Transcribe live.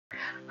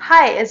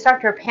Hi, it's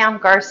Dr. Pam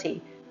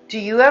Garcy. Do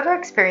you ever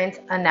experience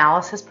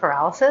analysis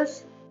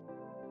paralysis?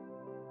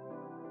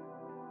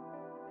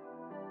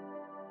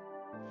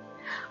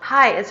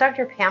 Hi, it's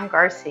Dr. Pam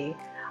Garcy.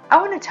 I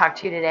want to talk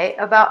to you today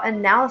about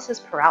analysis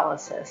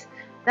paralysis.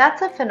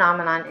 That's a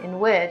phenomenon in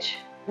which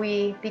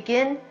we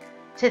begin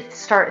to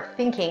start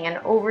thinking and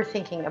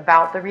overthinking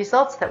about the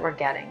results that we're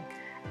getting.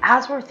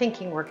 As we're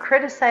thinking, we're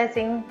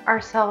criticizing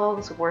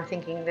ourselves, we're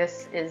thinking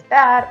this is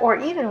bad, or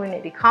even we may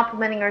be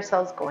complimenting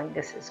ourselves, going,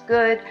 this is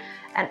good.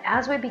 And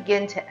as we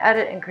begin to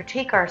edit and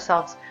critique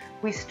ourselves,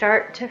 we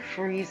start to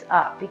freeze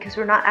up because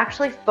we're not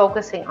actually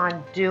focusing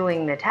on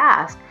doing the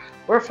task.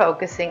 We're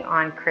focusing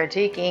on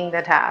critiquing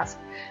the task.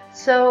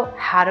 So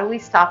how do we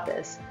stop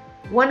this?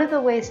 One of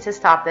the ways to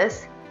stop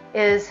this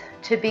is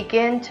to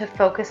begin to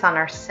focus on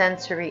our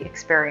sensory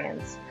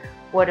experience.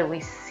 What do we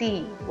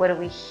see? What do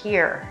we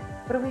hear?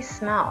 What do we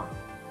smell?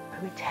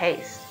 What do we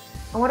taste?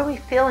 And what are we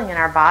feeling in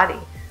our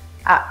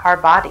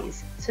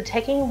bodies? So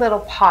taking a little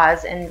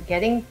pause and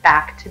getting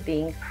back to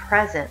being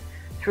present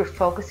through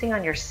focusing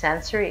on your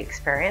sensory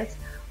experience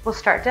will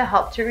start to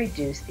help to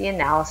reduce the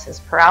analysis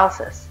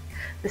paralysis.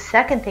 The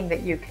second thing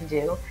that you can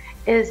do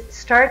is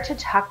start to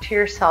talk to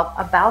yourself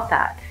about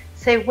that.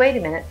 Say, wait a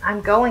minute,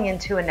 I'm going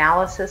into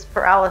analysis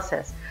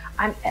paralysis.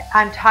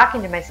 I'm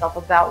talking to myself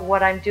about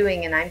what I'm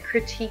doing and I'm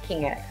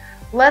critiquing it.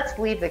 Let's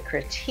leave the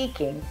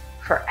critiquing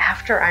for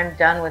after I'm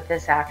done with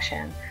this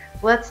action.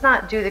 Let's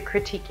not do the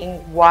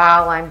critiquing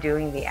while I'm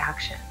doing the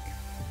action.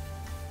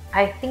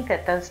 I think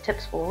that those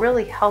tips will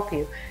really help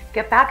you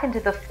get back into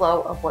the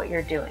flow of what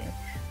you're doing.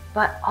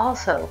 But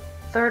also,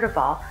 third of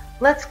all,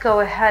 let's go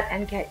ahead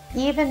and get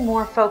even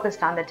more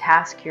focused on the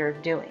task you're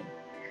doing.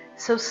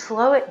 So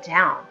slow it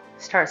down.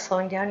 Start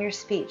slowing down your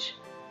speech.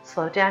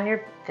 Slow down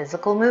your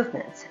physical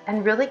movements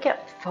and really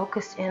get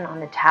focused in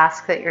on the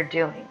task that you're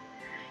doing.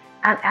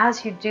 And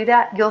as you do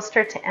that, you'll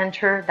start to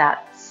enter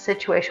that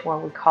situation where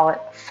we call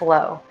it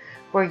flow,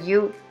 where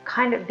you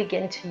kind of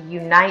begin to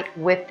unite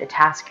with the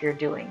task you're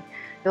doing.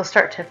 You'll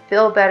start to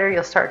feel better,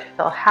 you'll start to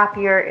feel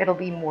happier, it'll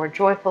be more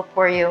joyful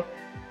for you,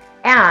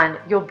 and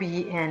you'll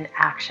be in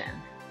action,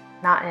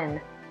 not in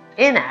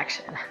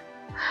inaction.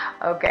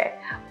 Okay,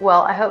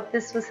 well, I hope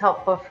this was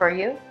helpful for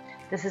you.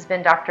 This has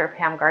been Dr.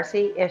 Pam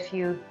Garcy. If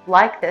you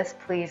like this,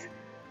 please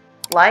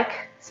like,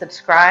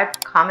 subscribe,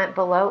 comment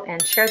below,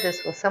 and share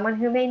this with someone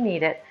who may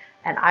need it.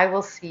 And I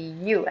will see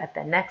you at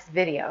the next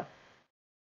video.